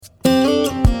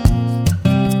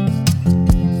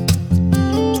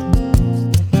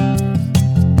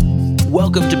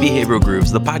Welcome to Behavioral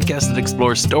Grooves, the podcast that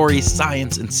explores stories,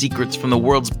 science, and secrets from the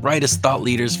world's brightest thought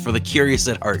leaders for the curious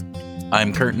at heart.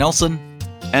 I'm Kurt Nelson.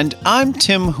 And I'm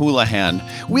Tim Houlihan.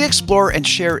 We explore and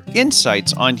share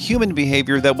insights on human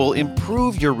behavior that will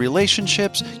improve your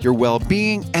relationships, your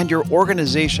well-being, and your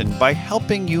organization by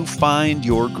helping you find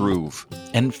your groove.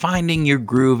 And finding your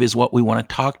groove is what we want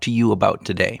to talk to you about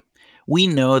today. We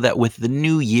know that with the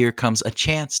new year comes a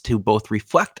chance to both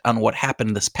reflect on what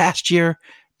happened this past year,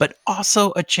 but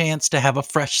also a chance to have a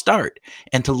fresh start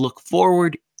and to look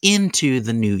forward into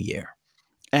the new year.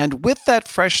 And with that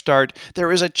fresh start,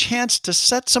 there is a chance to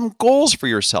set some goals for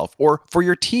yourself or for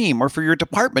your team or for your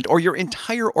department or your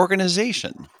entire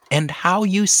organization. And how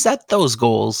you set those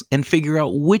goals and figure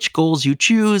out which goals you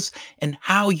choose and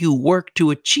how you work to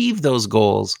achieve those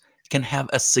goals can have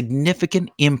a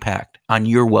significant impact on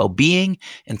your well-being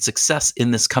and success in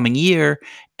this coming year.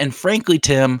 And frankly,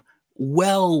 Tim,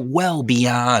 well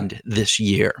beyond this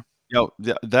year.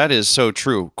 That is so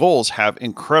true. Goals have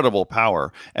incredible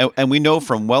power. And we know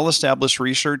from well-established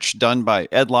research done by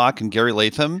Ed Locke and Gary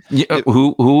Latham.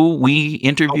 Who we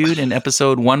interviewed in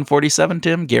episode 147,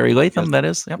 Tim. Gary Latham, yes, that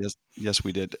is. Yep. Yes,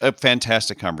 we did. A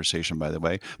fantastic conversation, by the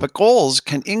way. But goals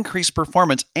can increase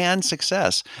performance and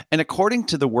success. And according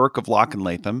to the work of Locke and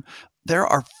Latham, there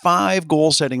are 5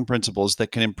 goal-setting principles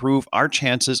that can improve our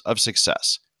chances of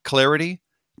success: clarity,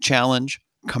 challenge,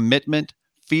 commitment,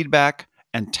 feedback,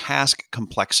 and task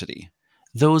complexity.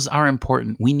 Those are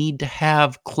important. We need to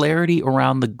have clarity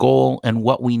around the goal and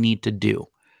what we need to do.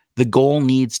 The goal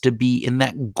needs to be in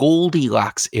that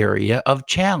Goldilocks area of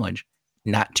challenge.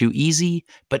 Not too easy,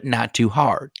 but not too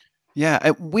hard.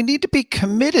 Yeah, we need to be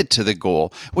committed to the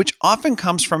goal, which often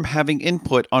comes from having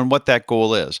input on what that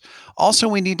goal is. Also,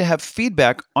 we need to have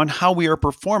feedback on how we are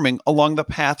performing along the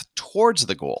path towards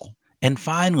the goal. And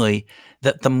finally,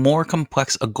 that the more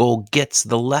complex a goal gets,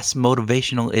 the less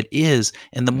motivational it is,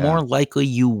 and the more likely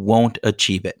you won't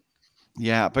achieve it.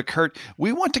 Yeah, but Kurt,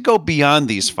 we want to go beyond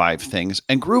these 5 things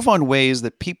and groove on ways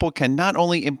that people can not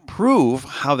only improve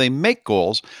how they make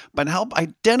goals, but help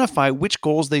identify which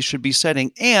goals they should be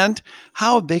setting and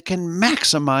how they can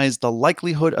maximize the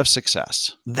likelihood of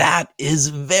success. That is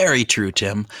very true,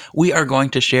 Tim. We are going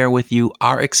to share with you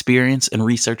our experience and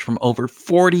research from over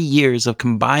 40 years of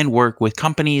combined work with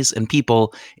companies and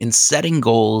people in setting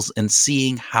goals and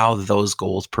seeing how those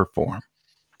goals perform.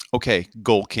 Okay,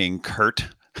 Goal King Kurt.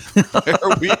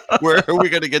 Where are we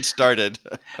going to get started?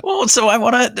 Well, so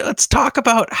let's talk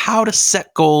about how to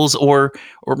set goals, or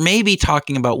maybe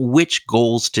talking about which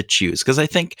goals to choose. Because I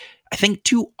think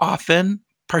too often,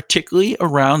 particularly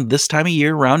around this time of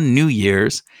year, around New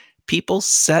Year's, people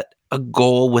set a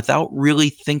goal without really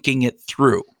thinking it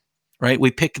through. Right?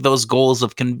 We pick those goals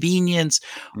of convenience,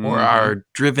 or are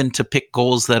driven to pick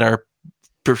goals that are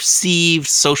perceived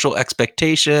social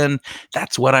expectation.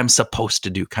 That's what I'm supposed to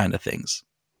do, kind of things.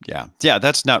 Yeah,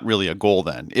 that's not really a goal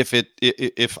then.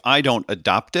 If I don't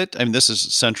adopt it, I mean, this is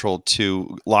central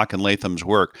to Locke and Latham's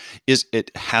work, is it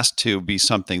has to be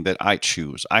something that I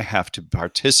choose. I have to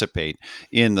participate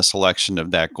in the selection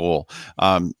of that goal.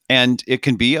 And it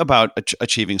can be about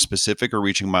achieving specific or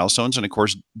reaching milestones. And of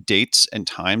course, dates and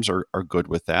times are good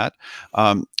with that.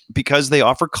 Because they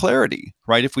offer clarity,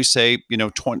 right? If we say,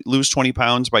 lose 20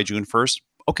 pounds by June 1st,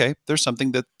 okay, there's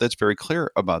something that's very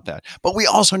clear about that. But we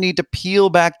also need to peel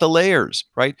back the layers,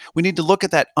 right? We need to look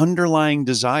at that underlying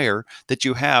desire that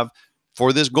you have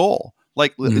for this goal.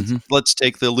 Like, let's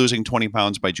take the losing 20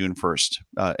 pounds by June 1st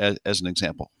as an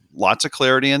example. Lots of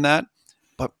clarity in that.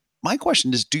 But my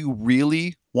question is, do you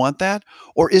really want that?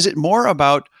 Or is it more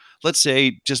about, let's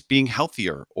say, just being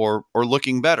healthier or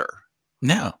looking better?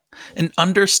 No. And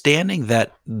understanding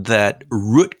that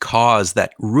root cause,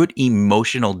 that root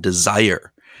emotional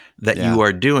desire that you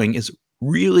are doing is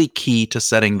really key to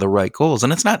setting the right goals.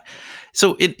 And it's not,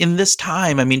 so in this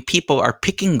time, I mean, people are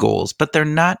picking goals, but they're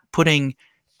not putting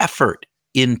effort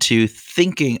into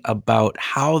thinking about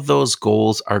how those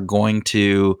goals are going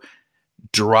to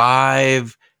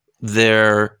drive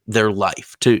their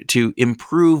life, to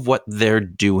improve what they're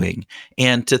doing,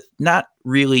 and to not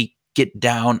really get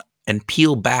down and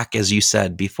peel back, as you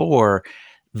said before,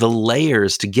 the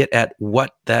layers to get at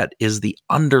what that is the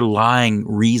underlying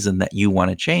reason that you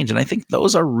want to change. And I think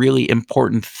those are really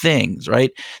important things,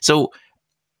 right? So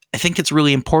I think it's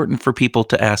really important for people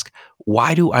to ask,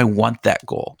 why do I want that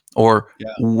goal? Or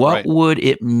what would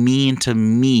it mean to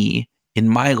me in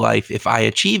my life if I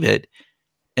achieve it?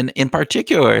 And in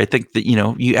particular, I think that,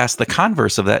 you ask the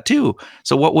converse of that too.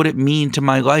 So what would it mean to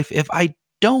my life if I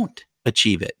don't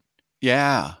achieve it?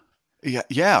 Yeah. Yeah,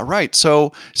 yeah, right.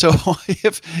 So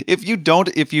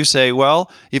if you say,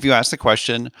 well, if you ask the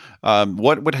question,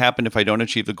 what would happen if I don't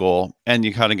achieve the goal, and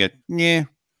you kind of get, yeah,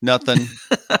 nothing.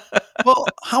 Well,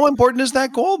 how important is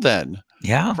that goal then?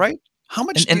 Yeah. Right? How And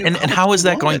much how do is you that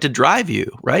want going it? to drive you,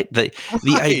 right? The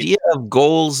Right. idea of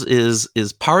goals is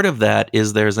part of that.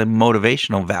 Is there's a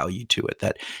motivational value to it,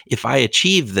 that if I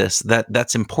achieve this,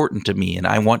 that's important to me, and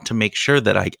I want to make sure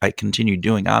that I continue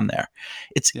doing on there.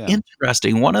 It's Yeah.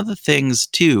 interesting. One of the things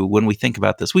too, when we think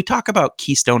about this, we talk about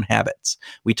keystone habits.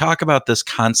 We talk about this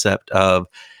concept of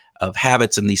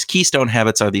habits, and these keystone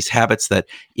habits are these habits that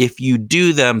if you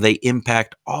do them, they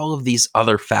impact all of these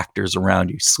other factors around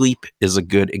you. Sleep is a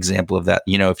good example of that.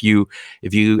 If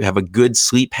you have a good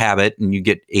sleep habit and you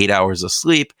get 8 hours of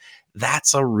sleep,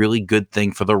 that's a really good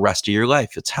thing for the rest of your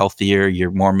life. It's healthier, you're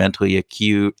more mentally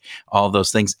acute, all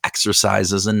those things.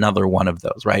 Exercise is another one of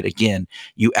those, right? Again,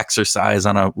 you exercise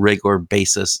on a regular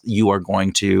basis, you are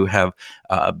going to have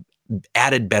uh,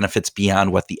 added benefits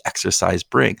beyond what the exercise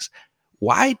brings.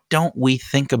 Why don't we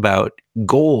think about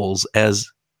goals as,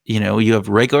 you have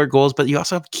regular goals, but you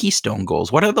also have keystone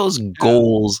goals? What are those Yeah.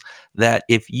 goals that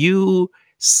if you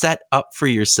set up for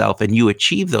yourself and you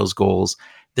achieve those goals,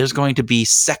 there's going to be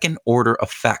second order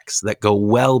effects that go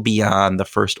well beyond the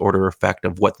first order effect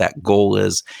of what that goal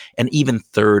is, and even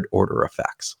third order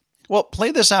effects? Well,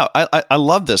 play this out. I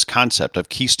love this concept of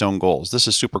keystone goals. This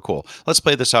is super cool. Let's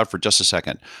play this out for just a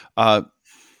second. Uh,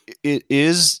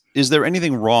 is there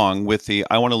anything wrong with the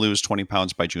I want to lose 20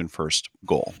 pounds by June 1st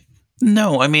goal?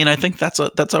 No, I mean, I think that's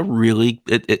a really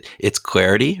it's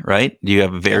clarity, right? You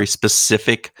have a Yeah. very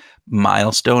specific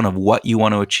milestone of what you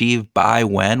want to achieve by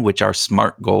when, which are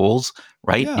SMART goals,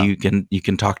 right? Yeah. You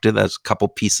can talk to those couple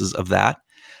pieces of that.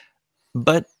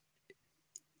 But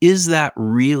is that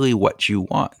really what you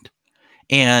want?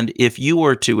 And if you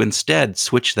were to instead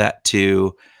switch that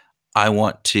to, I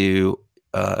want to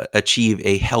achieve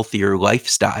a healthier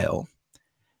lifestyle,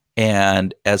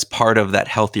 and as part of that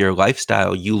healthier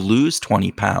lifestyle, you lose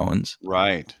 20 pounds,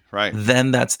 Right. Right.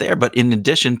 then that's there. But in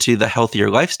addition to the healthier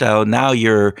lifestyle, now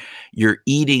you're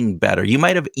eating better. You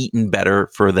might have eaten better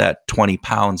for that 20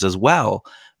 pounds as well,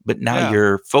 but now Yeah.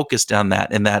 you're focused on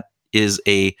that, and that is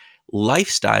a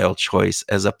lifestyle choice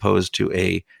as opposed to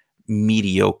a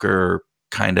mediocre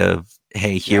kind of,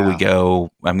 hey, here we Yeah.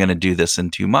 go, I'm going to do this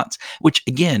in 2 months, which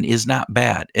again is not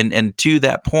bad. And to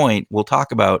that point, we'll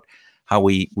talk about how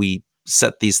we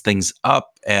set these things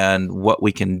up and what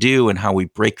we can do and how we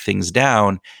break things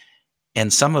down,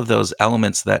 and some of those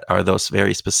elements that are those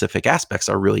very specific aspects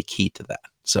are really key to that.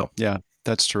 So, Yeah,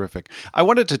 that's terrific. I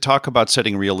wanted to talk about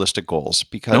setting realistic goals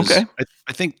because okay.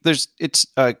 I think it's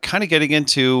kind of getting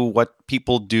into what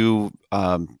people do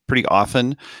pretty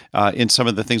often in some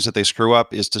of the things that they screw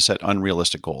up is to set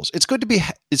unrealistic goals. It's good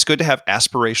to have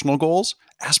aspirational goals.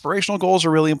 Aspirational goals are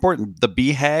really important. The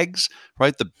BHAGs,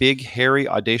 right? The big, hairy,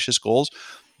 audacious goals.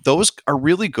 Those are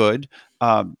really good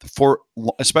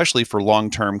especially for long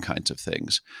term kinds of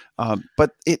things.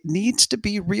 But it needs to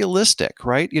be realistic,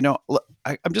 right?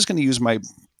 I'm just going to use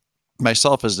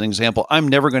myself as an example. I'm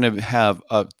never going to have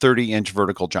a 30-inch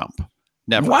vertical jump.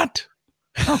 Never. What?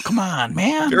 Oh, come on,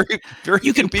 man. Very, very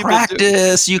You few can people do.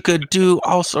 practice, you could do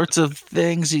all sorts of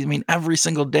things. I mean, every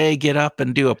single day, get up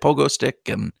and do a pogo stick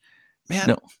and Man,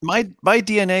 no. my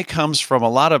DNA comes from a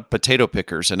lot of potato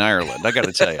pickers in Ireland. I got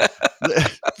to tell you,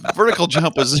 vertical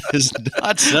jump is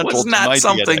not central Was to not my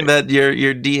something DNA. that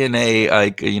your DNA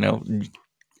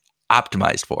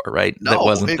optimized for, right? That No,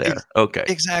 wasn't there. Okay.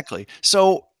 exactly.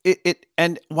 So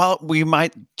and while we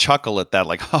might chuckle at that,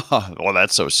 like, well,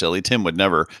 that's so silly. Tim would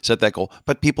never set that goal,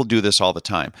 but people do this all the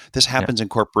time. This Yeah. happens in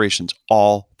corporations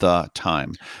all the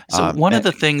time. So And one of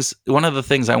the things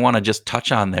I want to just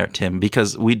touch on there, Tim,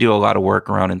 because we do a lot of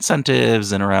work around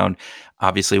incentives and around,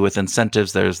 obviously with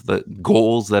incentives, there's the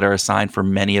goals that are assigned for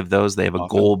many of those. They have a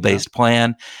often, yeah, goal-based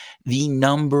plan. The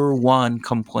number one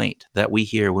complaint that we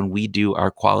hear when we do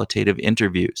our qualitative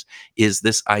interviews is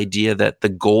this idea that the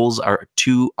goals are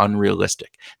too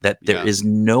unrealistic, that there yeah, is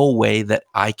no way that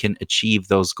I can achieve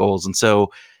those goals. And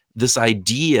so this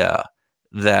idea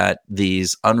that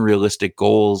these unrealistic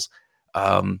goals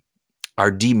um,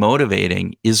 are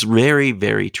demotivating is very,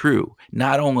 very true.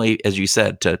 Not only, as you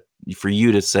said, for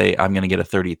you to say, I'm going to get a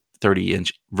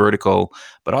 30-inch vertical,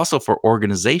 but also for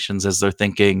organizations as they're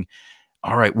thinking,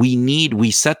 all right,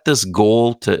 we set this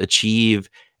goal to achieve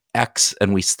X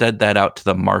and we set that out to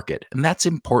the market. And that's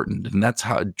important. And that's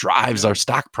how it drives yeah, our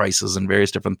stock prices and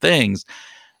various different things.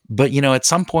 But, at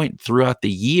some point throughout the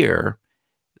year,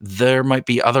 there might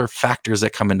be other factors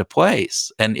that come into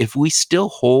place. And if we still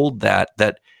hold that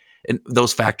and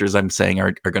those factors I'm saying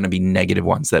are going to be negative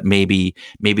ones, that maybe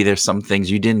there's some things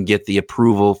you didn't get the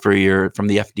approval from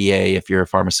the FDA if you're a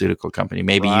pharmaceutical company.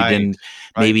 Maybe you Right. didn't,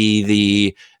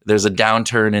 Right. there's a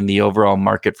downturn in the overall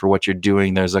market for what you're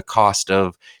doing. There's a cost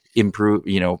of improve,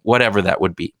 whatever that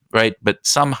would be, right? But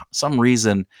some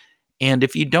reason, and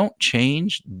if you don't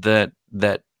change that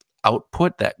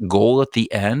output, that goal at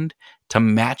the end to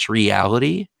match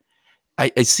reality,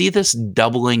 I see this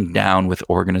doubling down with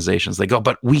organizations. They go,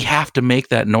 but we have to make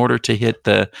that in order to hit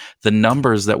the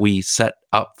numbers that we set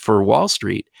up for Wall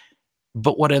Street.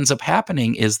 But what ends up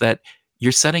happening is that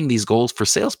you're setting these goals for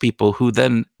salespeople who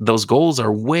then those goals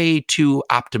are way too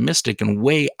optimistic and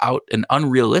way out and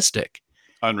unrealistic.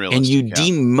 And you Unrealistic. Yeah.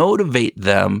 demotivate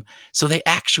them, so they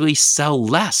actually sell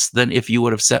less than if you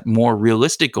would have set more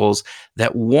realistic goals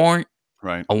that weren't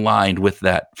Right. aligned with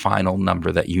that final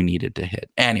number that you needed to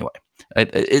hit. Anyway,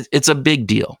 it's a big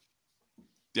deal.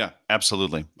 Yeah,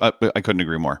 absolutely. I couldn't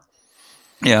agree more.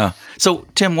 Yeah. So,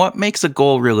 Tim, what makes a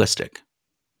goal realistic?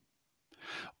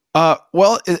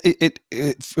 Well,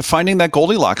 finding that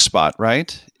Goldilocks spot,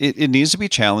 right? It needs to be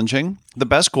challenging. The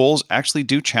best goals actually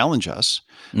do challenge us,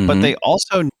 but they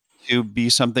also need to be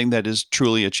something that is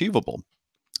truly achievable.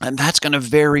 And that's going to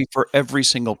vary for every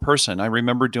single person. I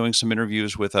remember doing some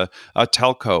interviews with a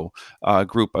telco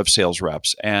group of sales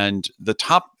reps, and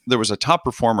there was a top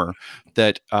performer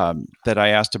that I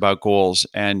asked about goals,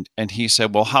 and he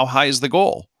said, "Well, how high is the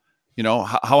goal?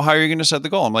 How high are you going to set the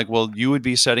goal?" I'm like, "Well, you would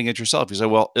be setting it yourself." He said,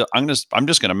 "Well, I'm just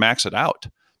going to max it out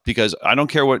because I don't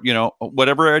care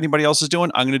whatever anybody else is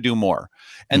doing, I'm going to do more."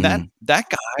 And that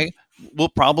guy will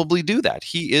probably do that.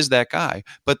 He is that guy.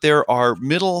 But there are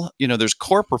there's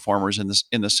core performers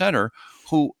in the center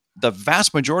who the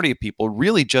vast majority of people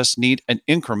really just need an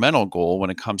incremental goal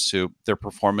when it comes to their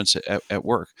performance at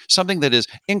work. Something that is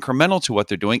incremental to what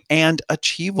they're doing and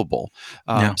achievable.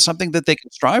 Something that they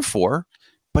can strive for,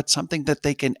 but something that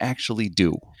they can actually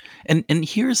do. And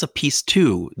here's a piece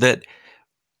too, that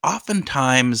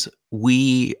oftentimes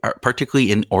we are,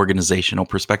 particularly in organizational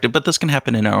perspective, but this can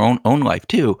happen in our own life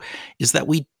too, is that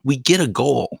we get a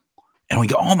goal and we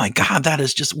go, "Oh my God, that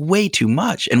is just way too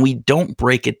much." And we don't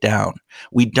break it down.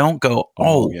 We don't go,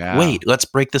 Yeah. wait, let's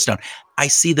break this down. I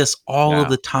see this all of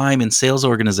the time in sales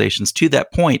organizations, to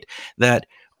that point that,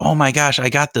 "Oh my gosh, I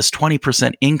got this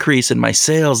 20% increase in my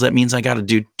sales. That means I got to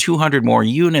do 200 more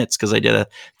units because I did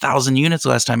 1,000 units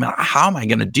last time. How am I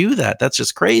going to do that? That's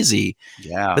just crazy."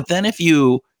 Yeah. But then if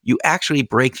you actually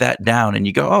break that down and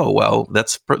you go, "Oh, well,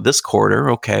 that's this quarter.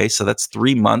 Okay. So that's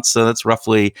 3 months. So that's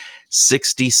roughly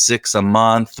 66 a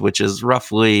month, which is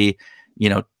roughly,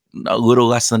 a little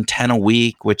less than 10 a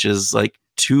week, which is like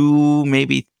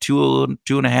maybe two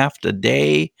and a half a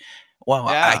day." Well,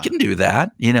 I can do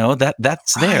that.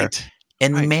 That's there.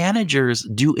 And managers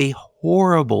do a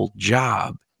horrible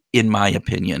job, in my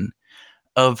opinion,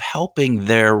 of helping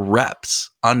their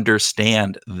reps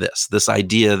understand this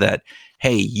idea that,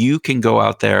 hey, you can go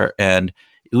out there and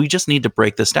we just need to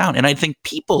break this down. And I think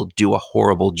people do a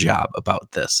horrible job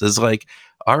about this. Is like,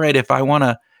 all right, if I want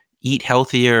to eat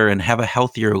healthier and have a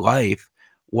healthier life,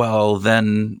 well,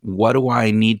 then what do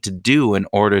I need to do in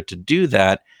order to do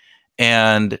that?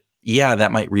 And yeah,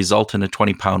 that might result in a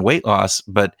 20-pound weight loss,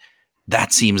 but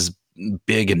that seems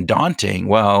big and daunting.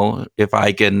 Well, if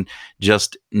I can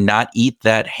just not eat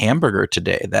that hamburger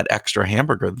today, that extra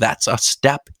hamburger, that's a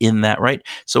step in that, right?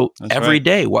 So every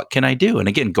day, what can I do? And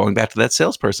again, going back to that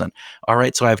salesperson, all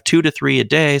right, so I have 2 to 3 a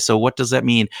day. So what does that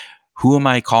mean? Who am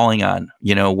I calling on?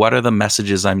 What are the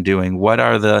messages I'm doing? What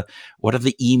are the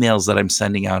emails that I'm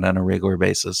sending out on a regular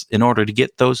basis in order to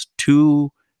get those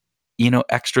 2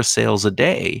 extra sales a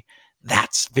day?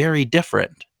 That's very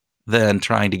different than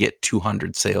trying to get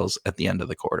 200 sales at the end of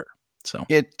the quarter. So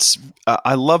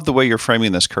I love the way you're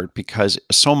framing this, Kurt, because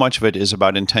so much of it is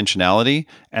about intentionality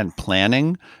and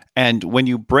planning. And when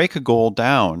you break a goal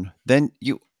down, then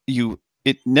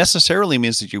it necessarily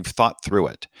means that you've thought through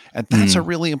it. And that's a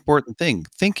really important thing.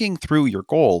 Thinking through your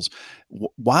goals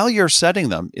while you're setting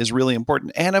them is really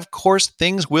important. And of course,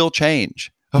 things will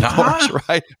change. Of course,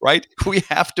 right. We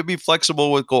have to be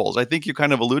flexible with goals. I think you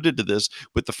kind of alluded to this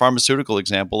with the pharmaceutical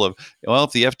example of, well,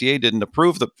 if the FDA didn't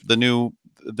approve the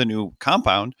new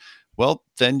compound, well,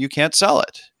 then you can't sell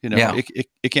it.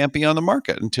 It can't be on the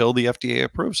market until the FDA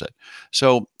approves it.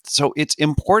 So it's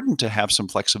important to have some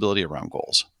flexibility around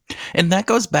goals. And that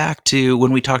goes back to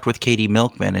when we talked with Katie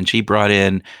Milkman, and she brought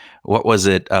in, what was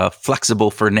it,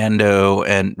 flexible Fernando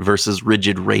and versus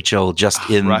rigid Rachel, just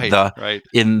in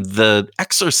the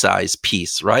exercise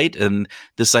piece, right? And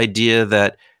this idea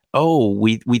that,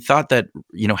 we thought that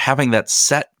having that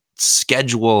set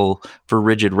schedule for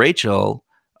rigid Rachel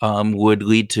would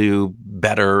lead to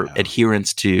better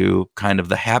adherence to kind of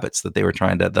the habits that they were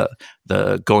trying to,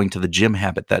 the going to the gym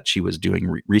habit that she was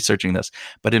doing, researching this.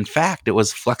 But in fact, it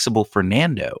was Flexible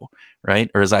Fernando, right?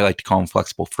 Or as I like to call him,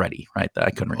 Flexible Freddy, right? That I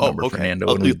couldn't remember Fernando.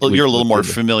 Oh, you're a little more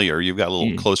familiar. You've got a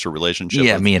little closer relationship.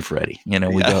 Yeah, me and Freddy, we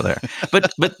go there.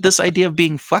 But this idea of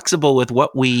being flexible with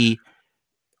what we,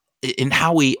 in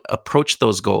how we approach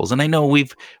those goals. And I know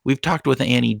we've talked with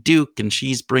Annie Duke, and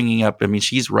she's bringing up, I mean,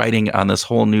 she's writing on this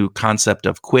whole new concept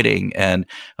of quitting, and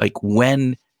like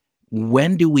when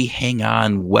do we hang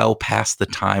on well past the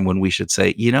time when we should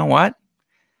say, you know what,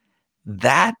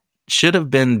 that should have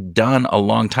been done a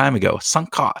long time ago, sunk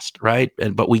cost, right?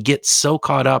 But we get so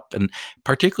caught up, and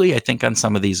particularly I think on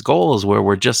some of these goals where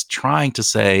we're just trying to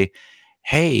say,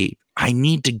 hey, I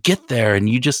need to get there, and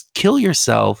you just kill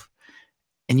yourself.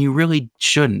 And you really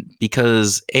shouldn't,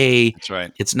 because That's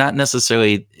right. It's not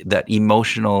necessarily that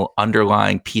emotional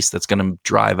underlying piece that's going to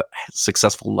drive a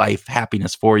successful life,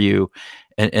 happiness for you.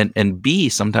 And B,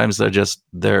 sometimes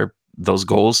those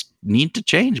goals need to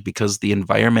change because the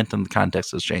environment and the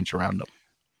context has changed around them.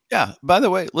 Yeah. By the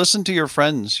way, listen to your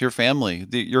friends, your family,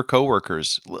 your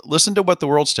coworkers. Listen to what the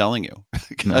world's telling you.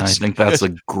 I think that's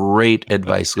a great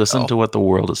advice. Listen to what the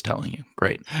world is telling you.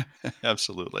 Great.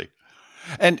 Absolutely.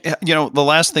 And, the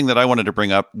last thing that I wanted to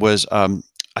bring up was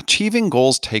achieving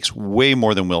goals takes way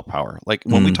more than willpower. Like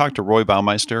when we talked to Roy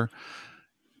Baumeister,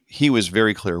 he was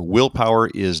very clear. Willpower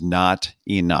is not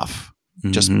enough,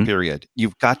 just period.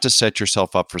 You've got to set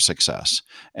yourself up for success.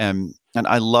 And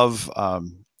I love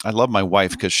my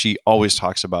wife because she always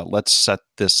talks about, let's set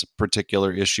this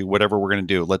particular issue, whatever we're going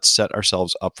to do, let's set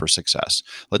ourselves up for success.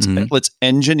 Let's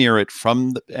engineer it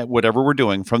from whatever we're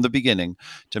doing from the beginning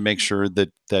to make sure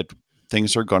that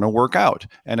things are going to work out.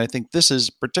 And I think this is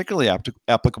particularly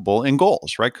applicable in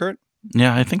goals, right, Kurt?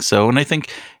 Yeah, I think so. And I think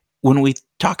when we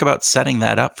talk about setting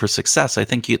that up for success, I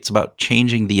think it's about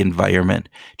changing the environment,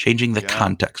 changing the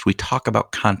context. We talk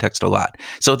about context a lot.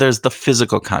 So there's the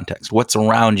physical context, what's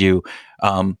around you.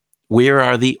 Where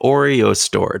are the Oreos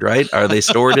stored, right? Are they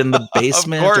stored in the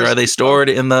basement or are they stored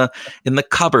in the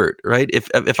cupboard, right?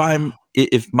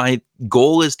 If my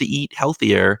goal is to eat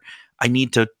healthier, I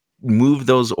need to move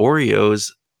those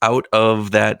Oreos out of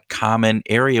that common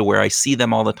area where I see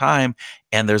them all the time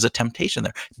and there's a temptation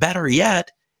there. Better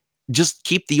yet, just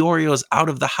keep the Oreos out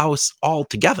of the house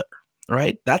altogether,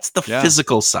 right? That's the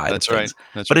physical side of things.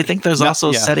 That's but right. I think there's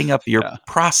also setting up your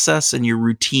process and your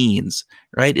routines,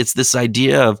 right? It's this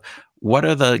idea of what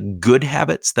are the good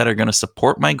habits that are going to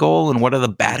support my goal and what are the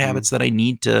bad habits that I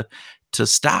need to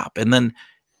stop? And then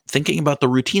thinking about the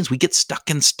routines, we get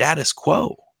stuck in status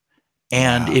quo.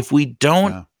 And if we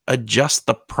don't adjust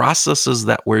the processes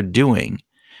that we're doing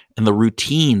and the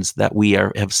routines that we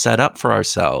have set up for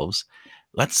ourselves,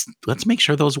 let's make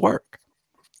sure those work.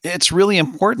 It's really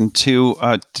important to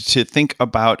think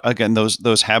about, again,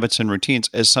 those habits and routines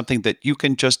as something that you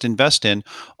can just invest in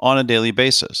on a daily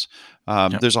basis.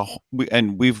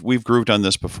 We've grooved on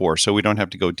this before, so we don't have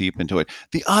to go deep into it.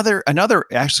 Another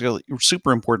actually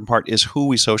super important part is who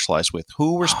we socialize with,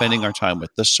 who we're spending our time with.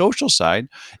 The social side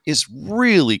is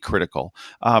really critical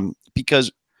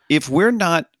because if we're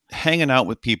not hanging out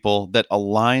with people that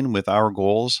align with our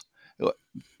goals,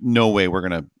 no way we're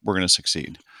gonna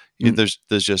succeed. There's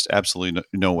just absolutely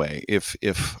no way. If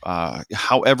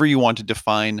however you want to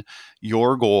define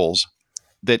your goals,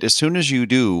 that as soon as you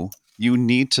do, you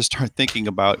need to start thinking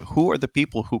about who are the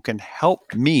people who can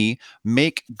help me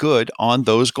make good on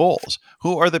those goals.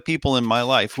 Who are the people in my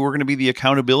life who are going to be the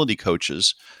accountability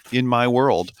coaches in my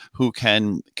world who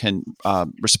can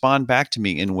respond back to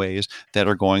me in ways that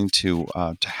are going to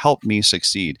help me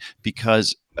succeed,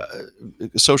 because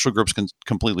social groups can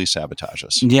completely sabotage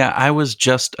us. Yeah, I was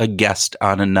just a guest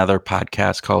on another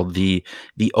podcast called the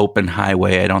Open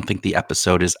Highway. I don't think the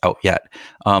episode is out yet,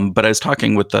 but I was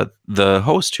talking with the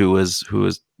host who was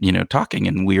talking,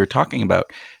 and we were talking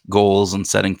about goals and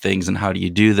setting things and how do you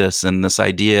do this, and this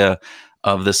idea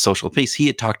of this social piece. He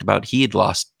had talked about he had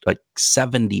lost like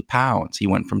 70 pounds. He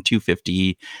went from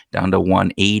 250 down to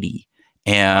 180,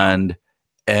 and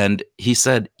he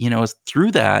said,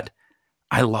 through that,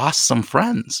 I lost some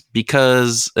friends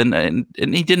because, and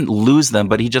he didn't lose them,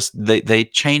 but they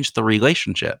changed the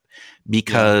relationship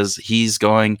because he's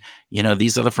going,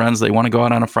 these are the friends, they want to go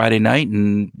out on a Friday night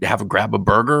and grab a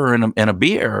burger and a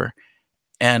beer.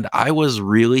 And I was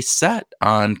really set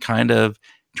on kind of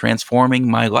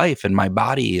transforming my life and my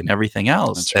body and everything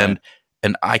else. That's right.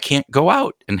 And I can't go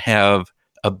out and have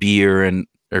a beer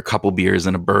or a couple beers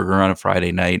and a burger on a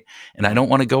Friday night. And I don't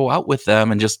want to go out with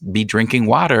them and just be drinking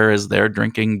water as they're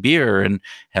drinking beer and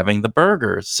having the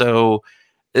burgers. So,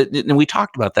 and we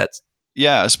talked about that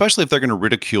Yeah, especially if they're going to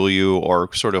ridicule you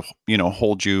or sort of,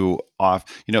 hold you off.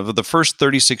 The first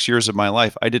 36 years of my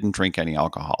life, I didn't drink any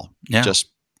alcohol. Yeah. Just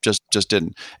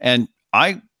didn't. And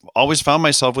I always found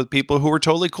myself with people who were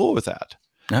totally cool with that.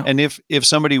 Yeah. And if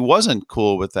somebody wasn't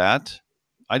cool with that,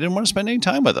 I didn't want to spend any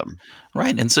time with them.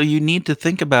 Right. And so you need to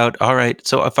think about, all right,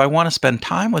 so if I want to spend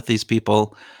time with these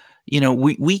people,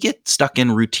 we get stuck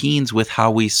in routines with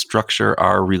how we structure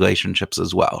our relationships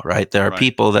as well, right? There are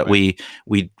people that we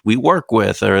work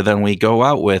with, or then we go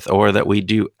out with, or that we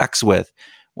do X with.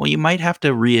 Well, you might have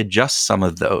to readjust some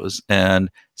of those and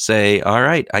say, all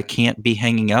right, I can't be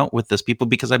hanging out with this people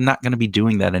because I'm not going to be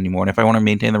doing that anymore. And if I want to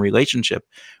maintain the relationship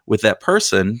with that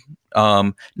person,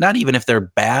 not even if they're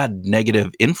bad,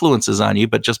 negative influences on you,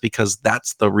 but just because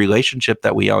that's the relationship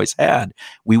that we always had,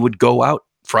 we would go out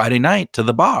Friday night to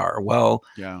the bar. Well,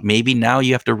 maybe now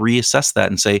you have to reassess that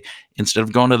and say, instead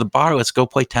of going to the bar, let's go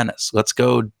play tennis. Let's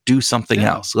go do something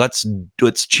else. Let's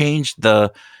change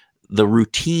the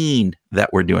routine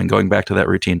that we're doing, going back to that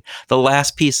routine. The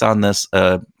last piece on this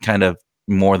kind of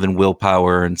more than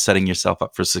willpower and setting yourself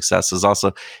up for success is also,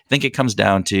 I think it comes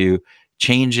down to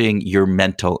changing your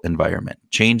mental environment,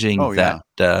 changing that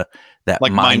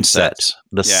like mindset,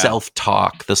 the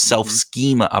self-talk, the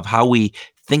self-schema of how we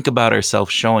think about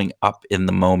ourselves showing up in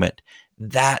the moment.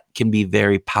 That can be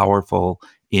very powerful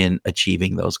in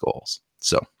achieving those goals.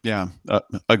 So,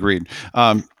 agreed.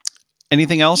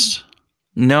 Anything else?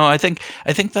 No, I think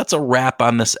that's a wrap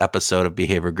on this episode of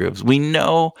Behavior Grooves. We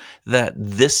know that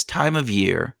this time of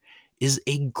year is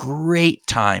a great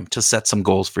time to set some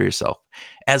goals for yourself.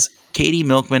 As Katie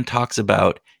Milkman talks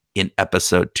about in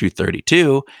episode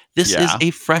 232, this is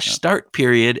a fresh start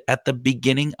period at the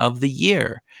beginning of the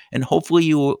year. And hopefully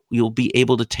you'll be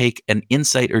able to take an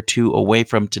insight or two away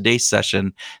from today's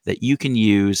session that you can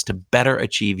use to better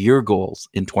achieve your goals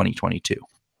in 2022.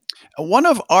 One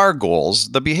of our goals,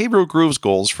 the Behavioral Grooves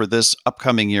goals for this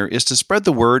upcoming year, is to spread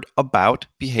the word about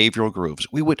Behavioral Grooves.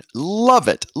 We would love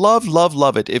it,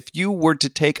 love it, if you were to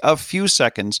take a few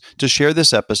seconds to share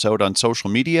this episode on social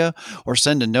media or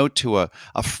send a note to a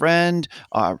friend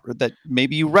that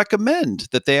maybe you recommend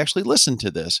that they actually listen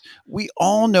to this. We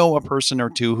all know a person or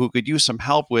two who could use some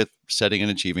help with setting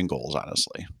and achieving goals,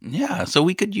 honestly. Yeah, so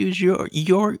we could use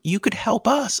you could help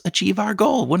us achieve our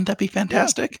goal. Wouldn't that be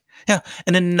fantastic? Yeah.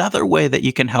 And another way that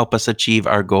you can help us achieve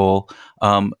our goal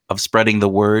of spreading the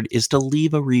word is to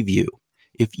leave a review.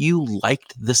 If you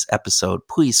liked this episode,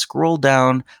 please scroll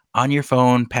down on your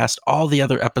phone past all the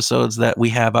other episodes that we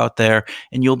have out there,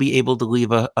 and you'll be able to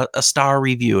leave a star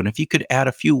review. And if you could add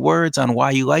a few words on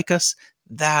why you like us,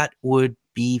 that would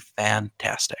be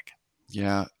fantastic.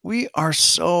 Yeah, we are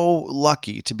so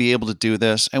lucky to be able to do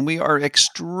this, and we are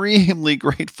extremely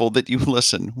grateful that you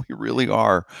listen. We really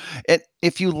are. And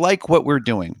if you like what we're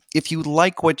doing, if you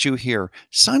like what you hear,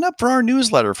 sign up for our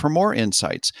newsletter for more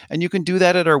insights. And you can do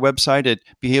that at our website at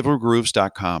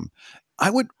behavioralgrooves.com. I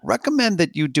would recommend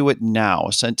that you do it now,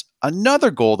 since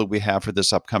another goal that we have for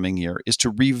this upcoming year is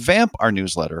to revamp our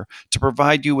newsletter to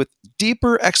provide you with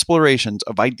deeper explorations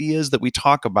of ideas that we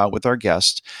talk about with our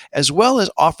guests, as well as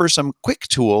offer some quick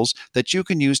tools that you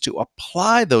can use to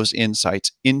apply those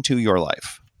insights into your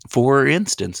life. For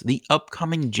instance, the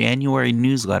upcoming January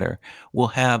newsletter will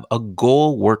have a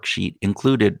goal worksheet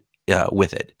included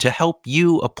with it to help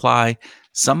you apply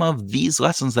some of these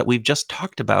lessons that we've just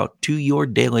talked about to your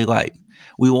daily life.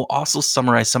 We will also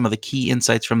summarize some of the key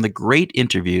insights from the great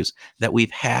interviews that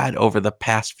we've had over the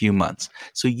past few months,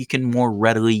 so you can more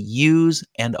readily use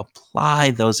and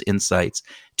apply those insights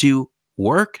to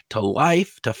work, to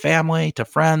life, to family, to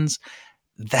friends.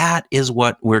 That is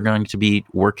what we're going to be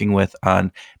working with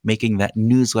on making that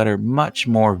newsletter much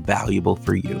more valuable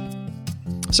for you.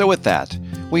 So with that,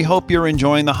 we hope you're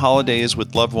enjoying the holidays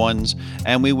with loved ones,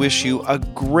 and we wish you a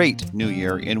great new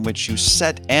year in which you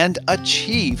set and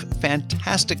achieve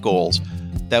fantastic goals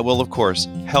that will, of course,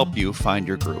 help you find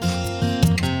your groove.